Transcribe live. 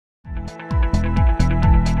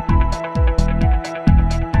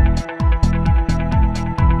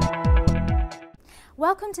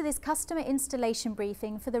Welcome to this customer installation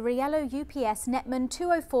briefing for the Riello UPS NetMan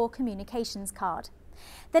 204 communications card.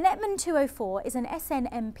 The NetMan 204 is an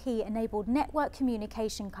SNMP-enabled network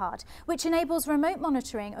communication card which enables remote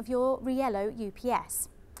monitoring of your Riello UPS.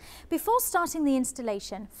 Before starting the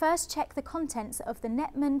installation, first check the contents of the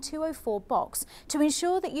NetMan 204 box to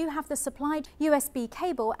ensure that you have the supplied USB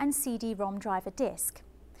cable and CD-ROM driver disk.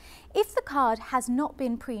 If the card has not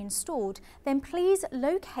been pre-installed, then please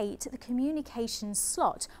locate the communications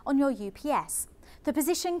slot on your UPS. The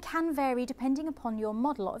position can vary depending upon your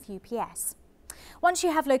model of UPS. Once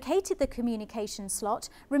you have located the communication slot,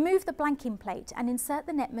 remove the blanking plate and insert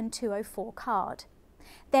the NetMan 204 card.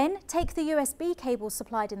 Then take the USB cable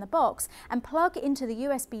supplied in the box and plug into the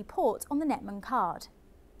USB port on the NetMan card.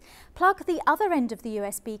 Plug the other end of the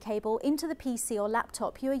USB cable into the PC or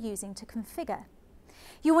laptop you are using to configure.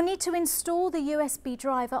 You will need to install the USB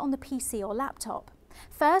driver on the PC or laptop.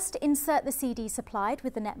 First, insert the CD supplied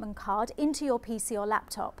with the NetMan card into your PC or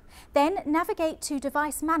laptop. Then navigate to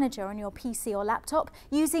Device Manager on your PC or laptop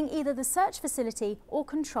using either the search facility or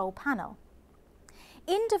control panel.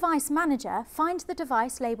 In Device Manager, find the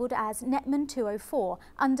device labelled as NetMan 204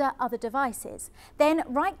 under Other Devices. Then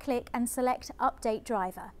right-click and select Update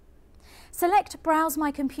Driver. Select Browse My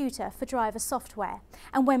Computer for driver software,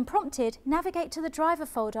 and when prompted, navigate to the driver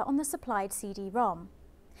folder on the supplied CD-ROM.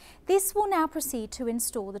 This will now proceed to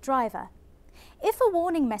install the driver. If a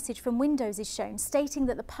warning message from Windows is shown stating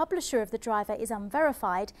that the publisher of the driver is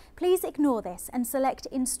unverified, please ignore this and select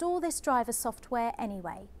Install this driver software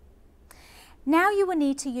anyway. Now you will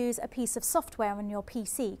need to use a piece of software on your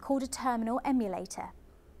PC called a terminal emulator.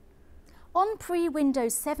 On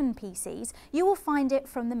pre-Windows 7 PCs, you will find it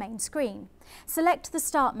from the main screen. Select the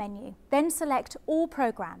Start menu, then select All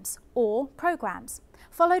Programs or Programs,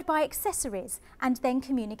 followed by Accessories and then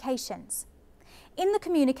Communications. In the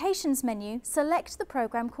Communications menu, select the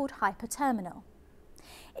program called HyperTerminal.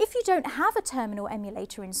 If you don't have a terminal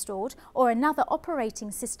emulator installed or another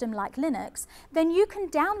operating system like Linux, then you can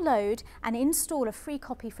download and install a free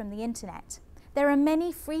copy from the internet. There are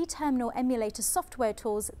many free terminal emulator software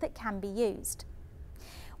tools that can be used.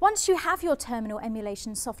 Once you have your terminal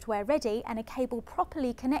emulation software ready and a cable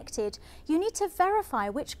properly connected, you need to verify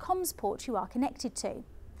which comms port you are connected to.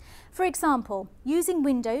 For example, using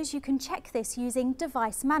Windows, you can check this using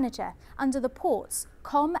Device Manager under the Ports,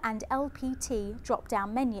 COM and LPT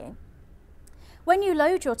drop-down menu. When you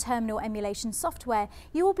load your terminal emulation software,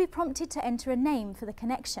 you will be prompted to enter a name for the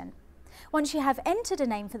connection. Once you have entered a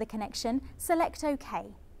name for the connection, select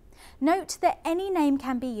OK. Note that any name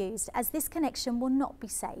can be used as this connection will not be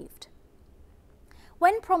saved.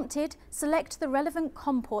 When prompted, select the relevant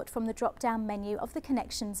COM port from the drop-down menu of the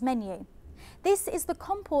Connections menu. This is the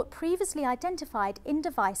COM port previously identified in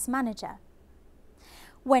Device Manager.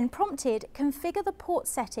 When prompted, configure the port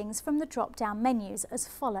settings from the drop-down menus as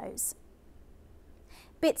follows.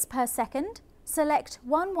 Bits per second, select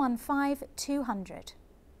 115/200.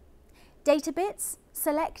 Data bits,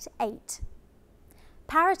 select 8.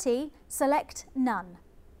 Parity, select None.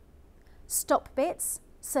 Stop bits,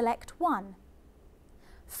 select 1.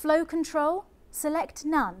 Flow control, select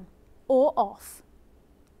None or Off.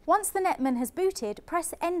 Once the NetMan has booted,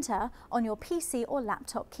 press Enter on your PC or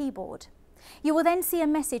laptop keyboard. You will then see a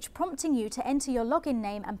message prompting you to enter your login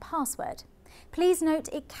name and password. Please note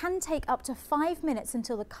it can take up to 5 minutes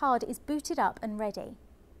until the card is booted up and ready.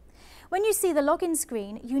 When you see the login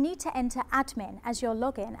screen, you need to enter admin as your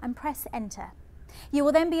login and press Enter. You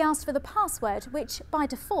will then be asked for the password, which by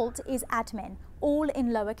default is admin, all in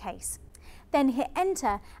lowercase. Then hit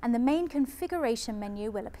Enter and the main configuration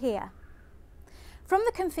menu will appear. From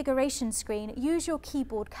the configuration screen, use your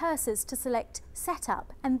keyboard cursors to select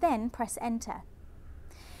Setup and then press Enter.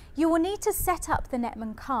 You will need to set up the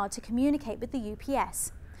NetMan card to communicate with the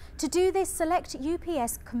UPS. To do this, select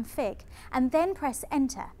UPS Config and then press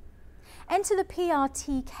Enter. Enter the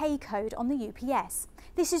PRTK code on the UPS.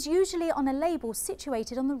 This is usually on a label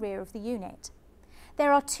situated on the rear of the unit.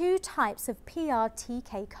 There are two types of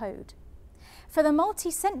PRTK code. For the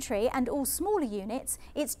multi-century and all smaller units,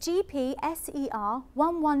 it's GPSER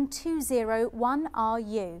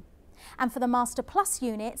 11201RU. And for the Master Plus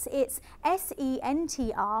units, it's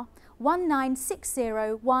SENTR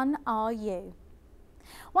 19601RU.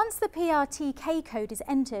 Once the PRTK code is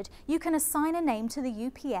entered, you can assign a name to the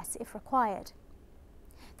UPS if required.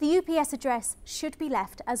 The UPS address should be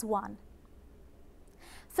left as 1.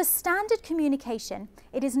 For standard communication,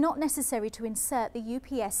 it is not necessary to insert the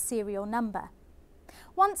UPS serial number.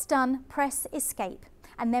 Once done, press Escape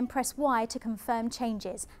and then press Y to confirm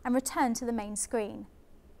changes and return to the main screen.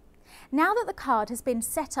 Now that the card has been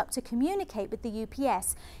set up to communicate with the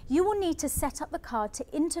UPS, you will need to set up the card to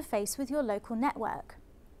interface with your local network.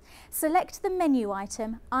 Select the menu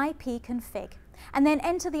item IP config and then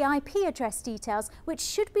enter the IP address details, which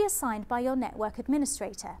should be assigned by your network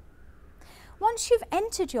administrator. Once you've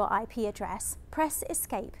entered your IP address, press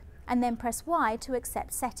Escape and then press Y to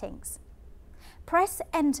accept settings. Press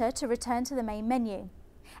Enter to return to the main menu.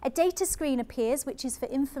 A data screen appears, which is for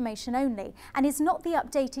information only and is not the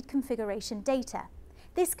updated configuration data.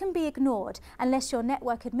 This can be ignored unless your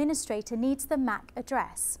network administrator needs the MAC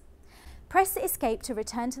address. Press Escape to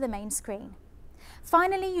return to the main screen.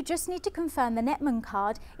 Finally, you just need to confirm the NetMan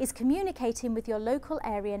card is communicating with your local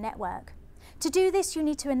area network. To do this, you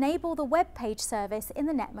need to enable the web page service in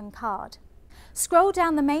the NetMan card. Scroll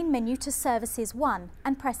down the main menu to Services 1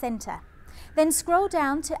 and press Enter. Then scroll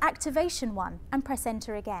down to Activation 1 and press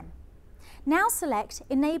Enter again. Now select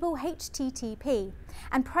Enable HTTP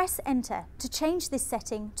and press Enter to change this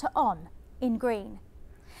setting to On in green.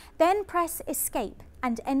 Then press Escape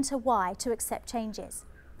and enter Y to accept changes.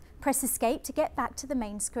 Press Escape to get back to the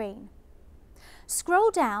main screen.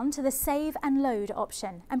 Scroll down to the Save and Load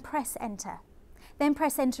option and press Enter. Then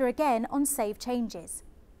press Enter again on Save Changes.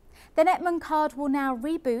 The NetMan card will now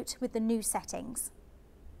reboot with the new settings.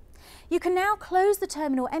 You can now close the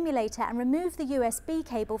terminal emulator and remove the USB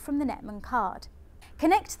cable from the NetMan card.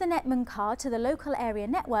 Connect the NetMan card to the local area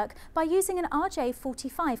network by using an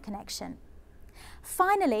RJ45 connection.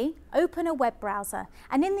 Finally, open a web browser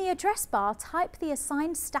and in the address bar type the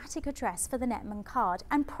assigned static address for the NetMan card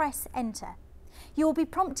and press Enter. You will be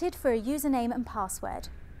prompted for a username and password.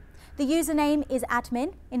 The username is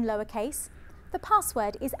admin in lowercase. The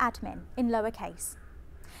password is admin in lowercase.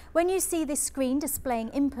 When you see this screen displaying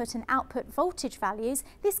input and output voltage values,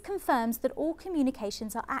 this confirms that all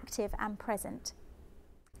communications are active and present.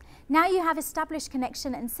 Now you have established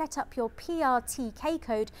connection and set up your PRTK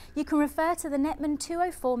code, you can refer to the NetMan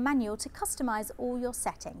 204 manual to customize all your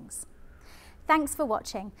settings. Thanks for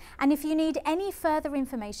watching, and if you need any further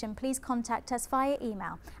information, please contact us via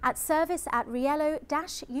email at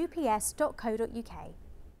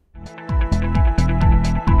service@riello-ups.co.uk.